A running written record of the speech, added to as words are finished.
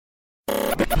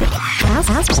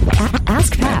Ask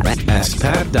Pat.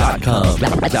 AskPat.com.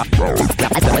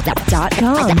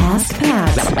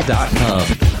 AskPat.com.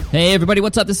 Hey everybody,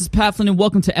 what's up? This is Pat Flynn and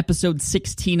welcome to episode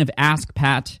 16 of Ask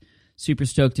Pat. Super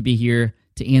stoked to be here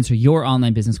to answer your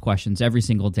online business questions every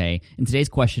single day. And today's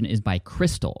question is by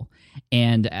Crystal.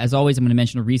 And as always, I'm going to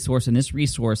mention a resource, and this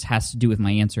resource has to do with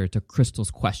my answer to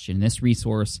Crystal's question. This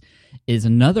resource is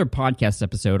another podcast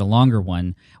episode, a longer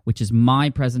one, which is my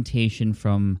presentation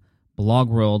from Blog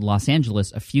World Los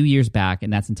Angeles a few years back,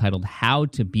 and that's entitled How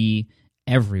to Be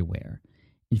Everywhere.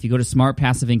 And if you go to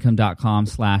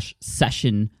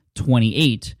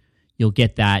smartpassiveincome.com/session28, you'll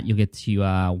get that. You'll get to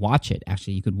watch it.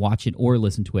 Actually, you could watch it or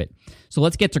listen to it. So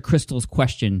let's get to Crystal's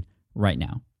question right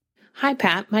now. Hi,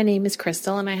 Pat. My name is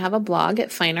Crystal, and I have a blog at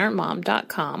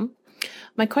fineartmom.com.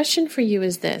 My question for you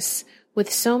is this.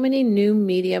 With so many new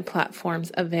media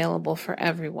platforms available for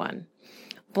everyone,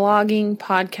 blogging,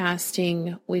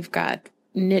 podcasting, we've got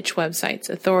niche websites,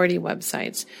 authority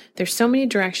websites. There's so many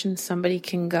directions somebody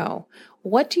can go.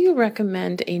 What do you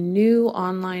recommend a new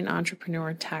online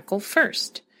entrepreneur tackle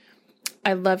first?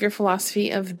 I love your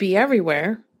philosophy of be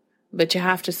everywhere, but you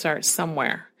have to start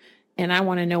somewhere. And I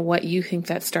want to know what you think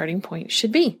that starting point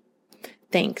should be.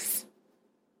 Thanks.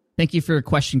 Thank you for your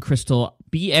question, Crystal.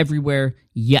 Be everywhere.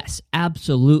 Yes,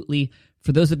 absolutely.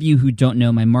 For those of you who don't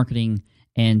know, my marketing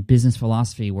and business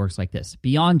philosophy works like this.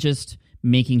 Beyond just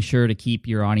making sure to keep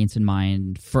your audience in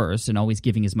mind first and always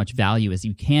giving as much value as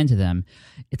you can to them,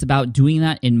 it's about doing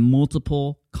that in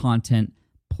multiple content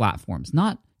platforms,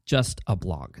 not just a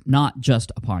blog, not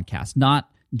just a podcast, not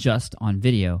just on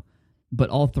video, but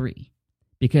all three.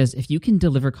 Because if you can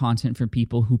deliver content for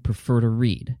people who prefer to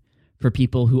read, for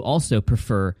people who also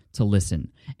prefer to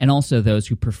listen, and also those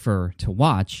who prefer to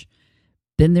watch,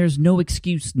 then there's no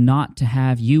excuse not to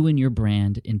have you and your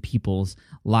brand in people's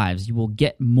lives. You will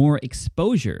get more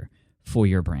exposure for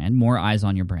your brand, more eyes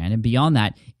on your brand, and beyond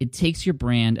that, it takes your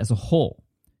brand as a whole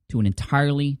to an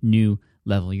entirely new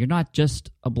level. You're not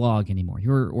just a blog anymore,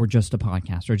 or just a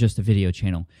podcast, or just a video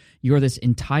channel. You're this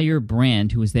entire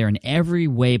brand who is there in every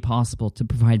way possible to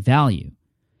provide value.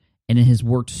 And it has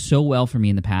worked so well for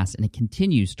me in the past, and it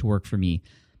continues to work for me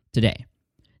today.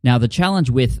 Now, the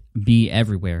challenge with Be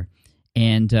Everywhere,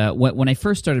 and when I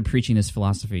first started preaching this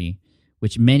philosophy,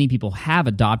 which many people have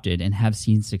adopted and have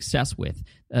seen success with,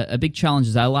 a big challenge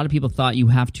is that a lot of people thought you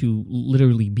have to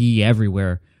literally be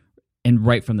everywhere and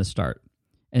right from the start.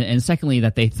 And secondly,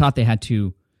 that they thought they had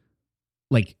to,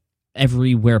 like,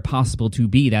 everywhere possible to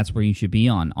be, that's where you should be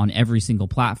on every single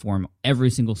platform, every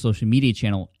single social media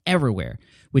channel, everywhere,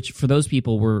 which for those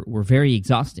people were very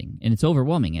exhausting, and it's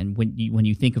overwhelming. And when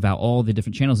you think about all the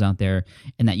different channels out there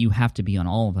and that you have to be on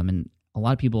all of them, and a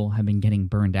lot of people have been getting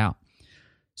burned out.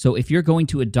 So if you're going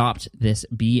to adopt this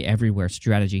Be Everywhere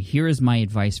strategy, here is my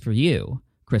advice for you,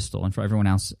 Crystal, and for everyone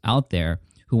else out there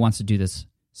who wants to do this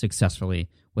successfully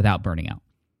without burning out.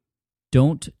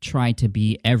 Don't try to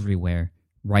be everywhere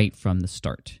right from the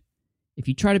start. If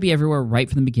you try to be everywhere right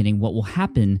from the beginning, what will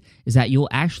happen is that you'll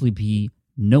actually be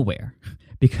nowhere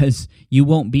because you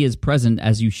won't be as present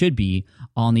as you should be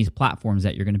on these platforms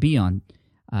that you're going to be on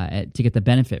to get the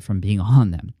benefit from being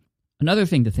on them. Another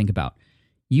thing to think about,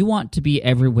 you want to be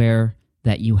everywhere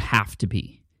that you have to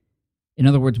be. In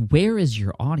other words, where is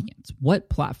your audience? What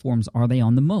platforms are they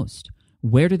on the most?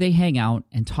 Where do they hang out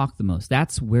and talk the most?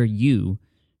 That's where you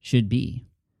should be.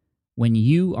 When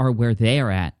you are where they are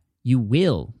at, you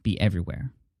will be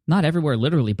everywhere. Not everywhere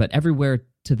literally, but everywhere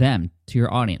to them, to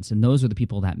your audience. And those are the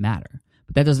people that matter.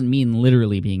 But that doesn't mean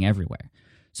literally being everywhere.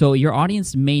 So your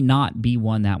audience may not be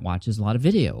one that watches a lot of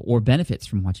video or benefits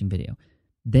from watching video.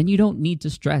 Then you don't need to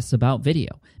stress about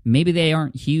video. Maybe they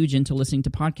aren't huge into listening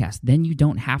to podcasts. Then you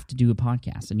don't have to do a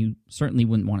podcast, and you certainly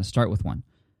wouldn't want to start with one.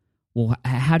 Well,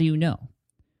 how do you know?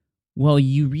 Well,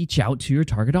 you reach out to your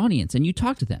target audience and you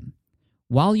talk to them.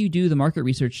 While you do the market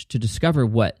research to discover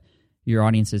what your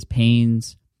audience's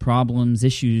pains, problems,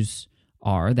 issues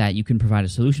are that you can provide a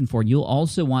solution for, you'll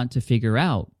also want to figure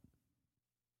out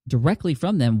directly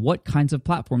from them what kinds of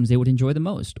platforms they would enjoy the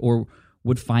most or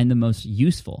would find the most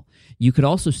useful. You could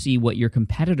also see what your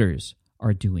competitors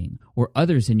are doing or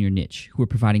others in your niche who are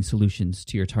providing solutions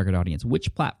to your target audience.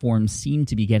 Which platforms seem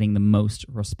to be getting the most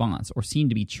response or seem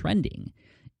to be trending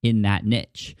in that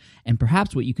niche. And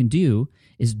perhaps what you can do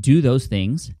is do those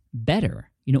things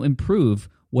better, improve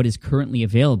what is currently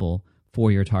available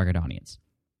for your target audience.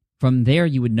 From there,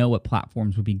 you would know what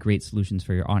platforms would be great solutions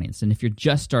for your audience. And if you're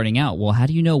just starting out, well, how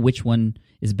do you know which one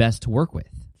is best to work with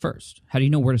first? How do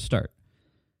you know where to start?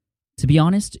 To be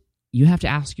honest, you have to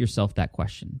ask yourself that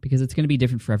question because it's going to be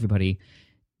different for everybody,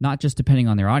 not just depending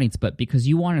on their audience, but because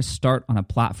you want to start on a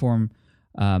platform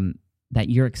that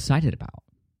you're excited about.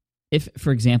 If,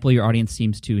 for example, your audience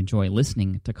seems to enjoy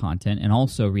listening to content and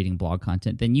also reading blog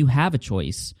content, then you have a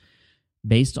choice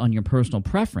based on your personal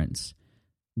preference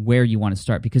where you want to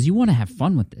start, because you want to have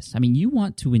fun with this. I mean, you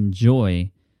want to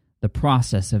enjoy the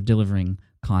process of delivering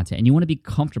content, and you want to be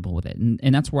comfortable with it.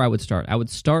 And that's where I would start. I would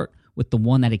start with the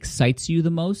one that excites you the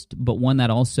most, but one that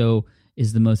also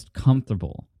is the most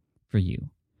comfortable for you.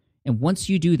 And once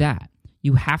you do that,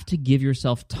 you have to give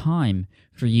yourself time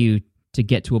for you to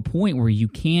get to a point where you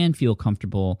can feel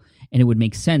comfortable, and it would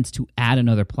make sense to add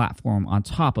another platform on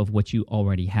top of what you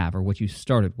already have or what you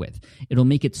started with. It'll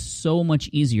make it so much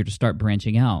easier to start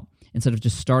branching out. Instead of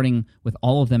just starting with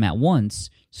all of them at once,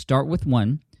 start with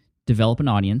one, develop an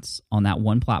audience on that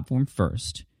one platform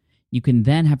first. You can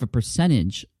then have a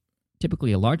percentage,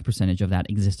 typically a large percentage of that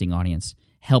existing audience,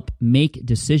 help make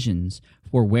decisions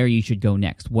for where you should go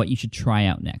next, what you should try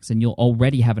out next. And you'll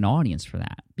already have an audience for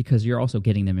that because you're also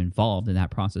getting them involved in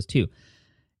that process too.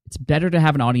 It's better to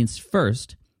have an audience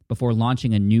first before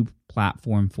launching a new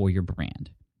platform for your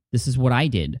brand. This is what I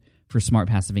did for Smart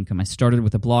Passive Income. I started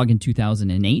with a blog in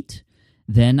 2008.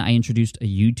 Then I introduced a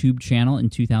YouTube channel in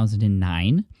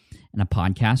 2009 and a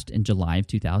podcast in July of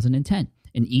 2010.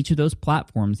 And each of those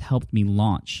platforms helped me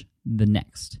launch the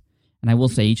next. And I will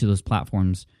say each of those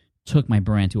platforms took my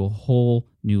brand to a whole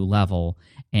new level.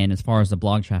 And as far as the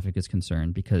blog traffic is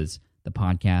concerned, because the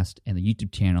podcast and the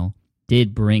YouTube channel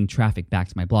did bring traffic back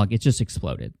to my blog, it just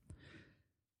exploded.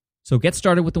 So get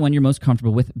started with the one you're most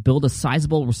comfortable with. Build a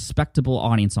sizable, respectable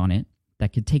audience on it.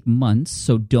 That could take months,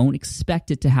 so don't expect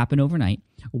it to happen overnight.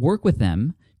 Work with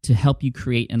them to help you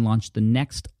create and launch the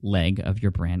next leg of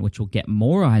your brand, which will get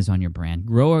more eyes on your brand,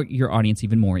 grow your audience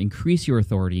even more, increase your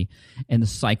authority, and the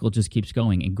cycle just keeps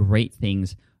going, and great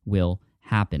things will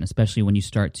happen, especially when you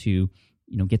start to,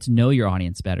 get to know your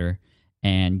audience better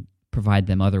and provide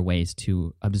them other ways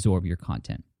to absorb your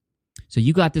content. So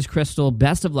you got this, Crystal.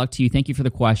 Best of luck to you. Thank you for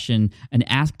the question. An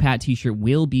Ask Pat t-shirt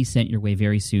will be sent your way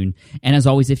very soon. And as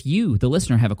always, if you, the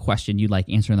listener, have a question you'd like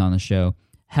answered on the show,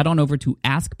 head on over to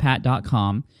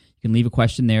askpat.com. You can leave a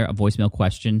question there, a voicemail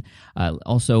question.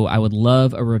 Also, I would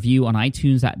love a review on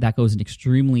iTunes. That goes an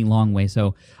extremely long way.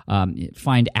 So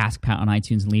find Ask Pat on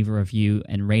iTunes and leave a review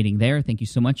and rating there. Thank you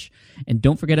so much. And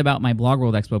don't forget about my Blog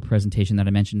World Expo presentation that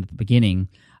I mentioned at the beginning.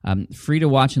 Free to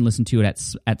watch and listen to it at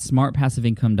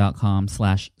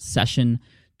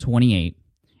smartpassiveincome.com/session28.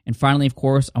 And finally, of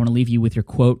course, I want to leave you with your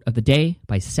quote of the day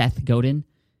by Seth Godin.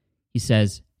 He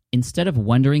says, "Instead of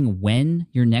wondering when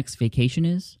your next vacation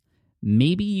is,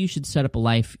 maybe you should set up a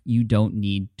life you don't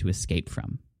need to escape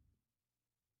from."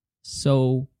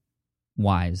 So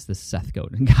wise, this Seth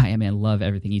Godin guy. I mean, I love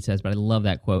everything he says, but I love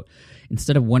that quote.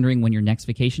 Instead of wondering when your next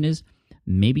vacation is,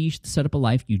 maybe you should set up a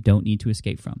life you don't need to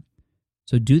escape from.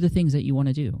 So do the things that you want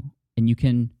to do, and you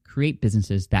can create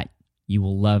businesses that you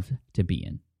will love to be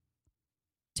in.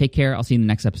 Take care. I'll see you in the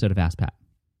next episode of Ask Pat.